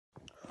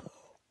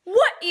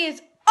What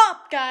is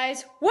up,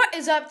 guys? What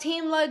is up,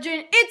 Team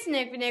Legend? It's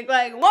Nick.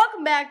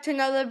 Welcome back to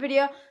another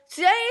video.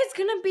 Today is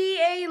gonna be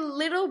a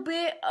little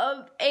bit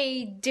of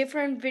a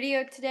different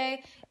video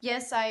today.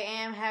 Yes, I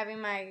am having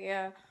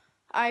my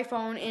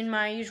iPhone in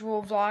my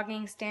usual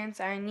vlogging stance.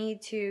 I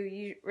need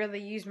to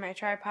really use my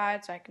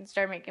tripod so I can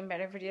start making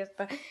better videos.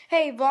 But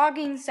hey,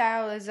 vlogging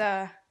style is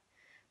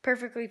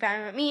perfectly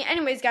fine with me.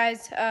 Anyways,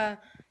 guys,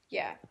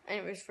 yeah.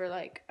 Anyways, for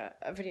like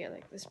a video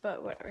like this,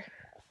 but whatever.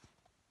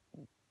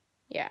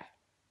 Yeah.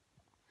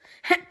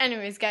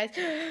 Anyways, guys,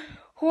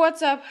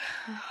 what's up?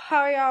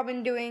 How y'all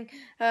been doing?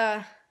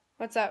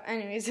 What's up?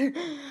 Anyways,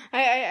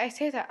 I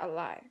say that a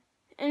lot.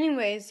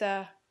 Anyways,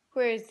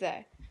 where is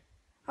that?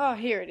 Oh,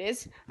 here it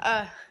is.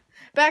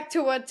 Back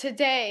to what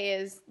today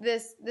is.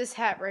 This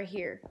hat right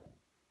here.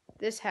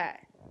 This hat.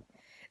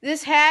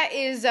 This hat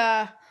is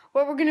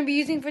what we're gonna be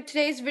using for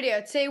today's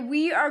video. Today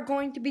we are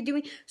going to be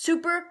doing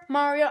Super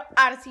Mario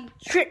Odyssey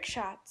trick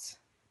shots.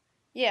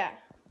 Yeah.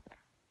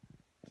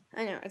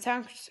 I know, it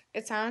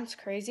sounds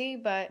crazy,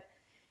 but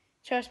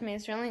trust me,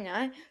 it's really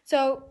not.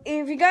 So,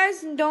 if you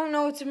guys don't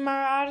know what's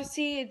Mario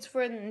Odyssey, it's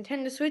for the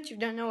Nintendo Switch. If you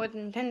don't know what the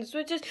Nintendo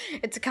Switch is,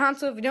 it's a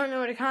console. If you don't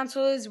know what a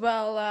console is,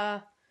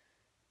 well,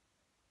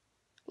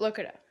 look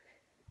it up.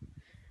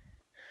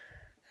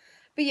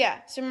 But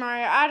yeah, Super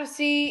Mario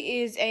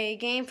Odyssey is a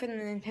game for the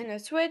Nintendo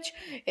Switch.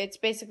 It's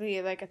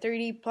basically like a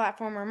 3D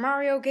platformer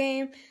Mario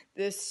game.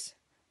 This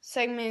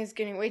segment is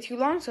getting way too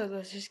long, so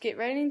let's just get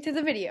right into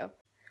the video.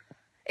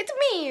 It's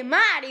me,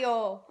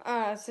 Mario!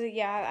 So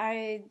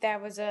yeah,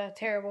 that was a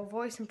terrible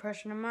voice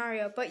impression of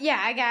Mario. But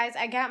yeah, guys,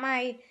 I got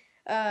my,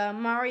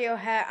 Mario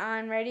hat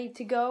on, ready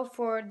to go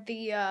for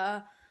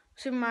the,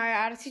 Super Mario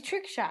Odyssey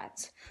trick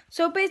shots.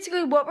 So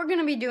basically what we're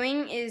gonna be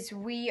doing is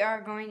we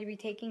are going to be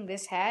taking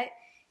this hat,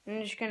 and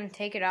I'm just gonna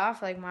take it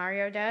off like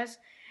Mario does,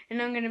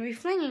 and I'm gonna be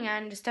flinging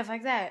on to stuff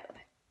like that.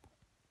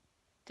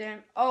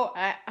 Then,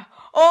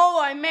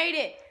 I made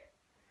it!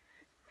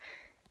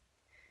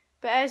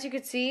 But as you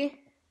can see,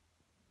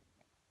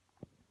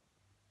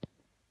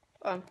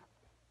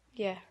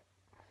 yeah.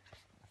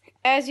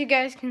 As you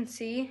guys can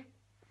see,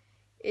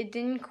 it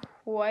didn't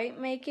quite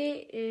make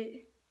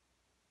it.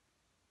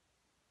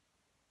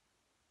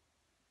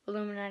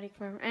 Illuminati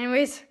form.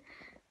 Anyways,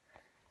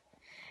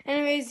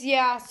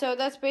 yeah, so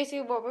that's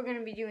basically what we're going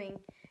to be doing.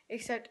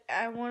 Except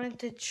I wanted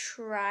to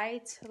try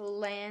to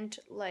land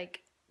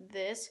like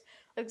this.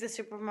 Like the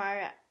Super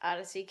Mario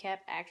Odyssey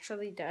cap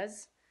actually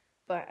does.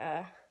 But,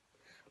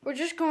 we're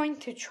just going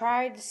to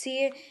try to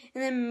see it,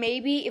 and then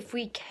maybe if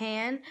we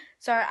can,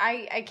 sorry,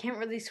 I can't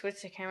really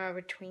switch the camera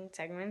between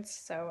segments,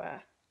 so,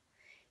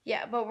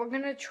 yeah, but we're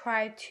going to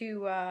try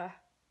to,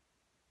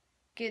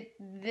 get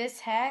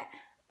this hat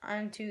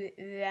onto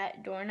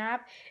that doorknob.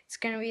 It's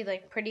going to be,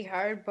 like, pretty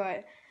hard,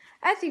 but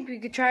I think we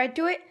could try to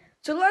do it,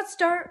 so let's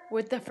start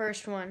with the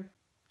first one.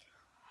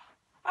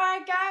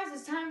 Alright, guys,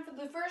 it's time for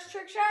the first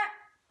trick shot.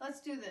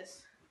 Let's do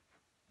this.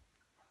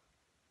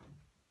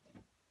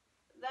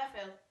 That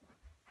failed.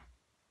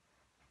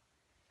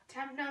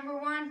 Attempt number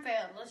 1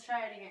 failed. Let's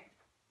try it again.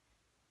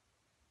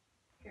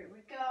 Here we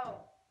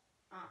go.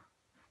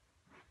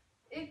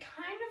 It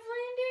kind of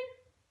landed.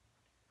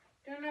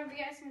 Don't know if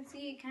you guys can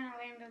see. It kind of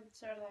landed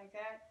sort of like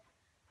that.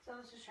 So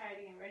let's just try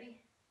it again.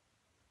 Ready?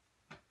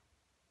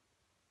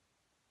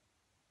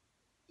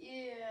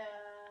 Yeah.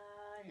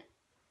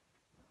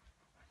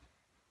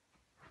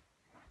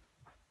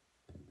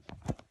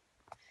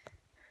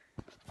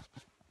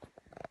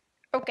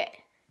 No.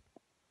 Okay.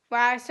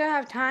 Well, I still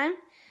have time.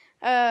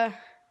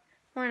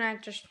 Why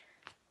not just...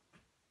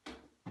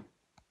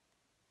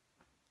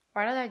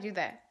 Why did I do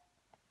that?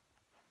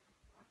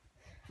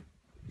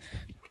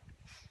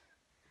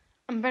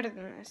 I'm better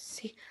than this.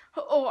 See?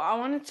 Oh, I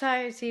want to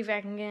try to see if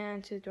I can get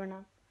into the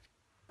doorknob.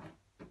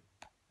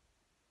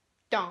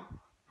 Don't.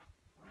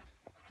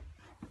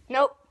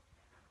 Nope.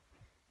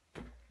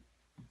 You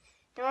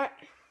know what?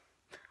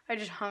 I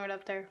just hung it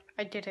up there.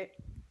 I did it.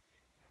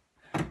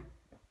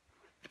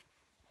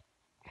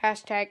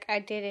 Hashtag I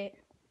did it.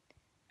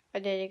 I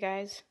did it,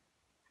 guys.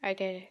 I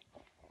did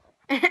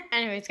it.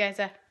 Anyways, guys,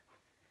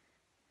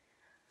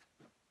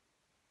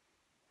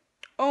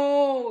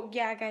 oh,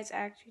 yeah, guys, I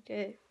actually did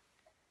it.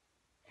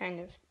 Kind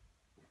of.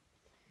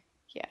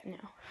 Yeah, no.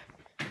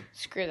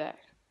 Screw that.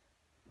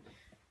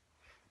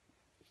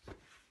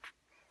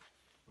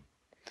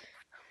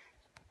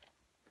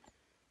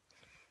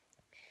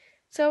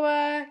 So,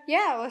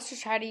 yeah, let's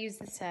just try to use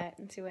this set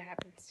and see what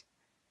happens.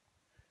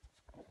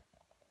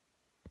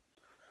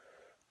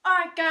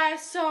 Alright,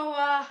 guys, so,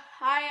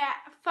 I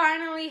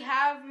finally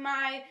have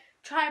my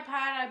tripod.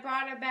 I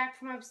brought it back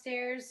from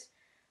upstairs.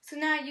 So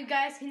now you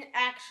guys can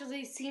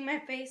actually see my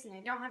face and I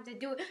don't have to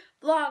do it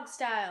vlog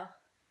style.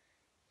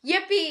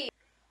 Yippee!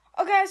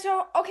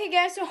 Okay,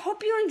 guys, so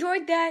hope you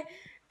enjoyed that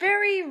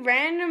very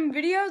random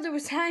video. There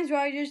was times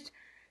where I just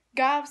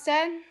got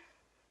upset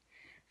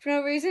for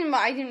no reason,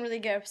 but I didn't really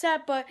get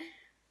upset, but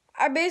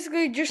I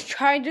basically just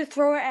tried to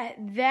throw it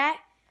at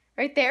that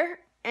right there,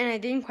 and I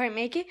didn't quite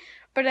make it,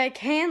 but I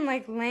can,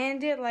 like,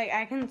 land it, like,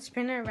 I can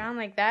spin it around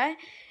like that,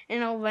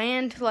 and it'll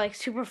land like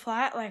super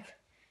flat, like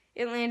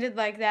it landed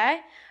like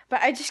that.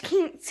 But I just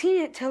can't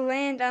see it to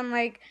land on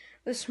like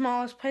the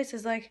smallest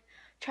places. Like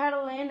try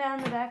to land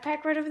on the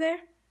backpack right over there.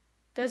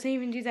 Doesn't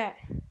even do that.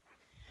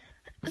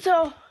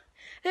 So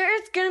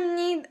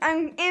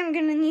I am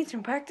gonna need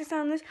some practice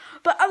on this.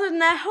 But other than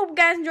that, hope you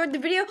guys enjoyed the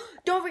video.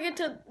 Don't forget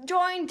to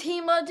join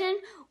Team Legend.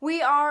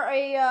 We are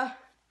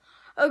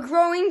a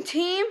growing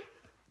team.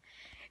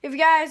 If you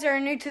guys are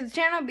new to the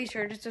channel, be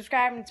sure to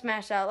subscribe and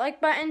smash that like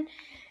button.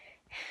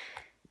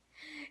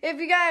 If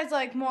you guys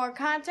like more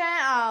content,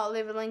 I'll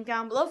leave a link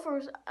down below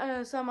for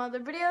some other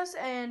videos.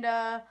 And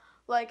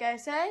like I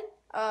said,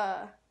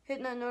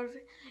 hit that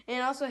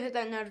and also hit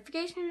that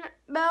notification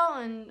bell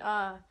and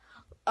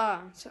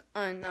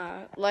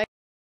like.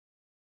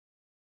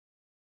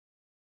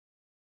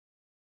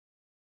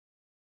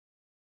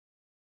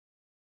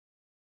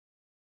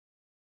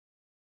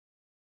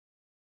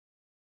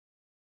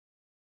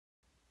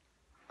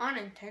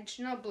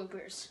 Unintentional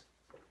bloopers.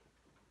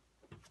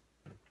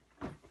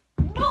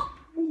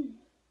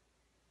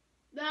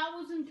 That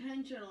was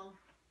intentional.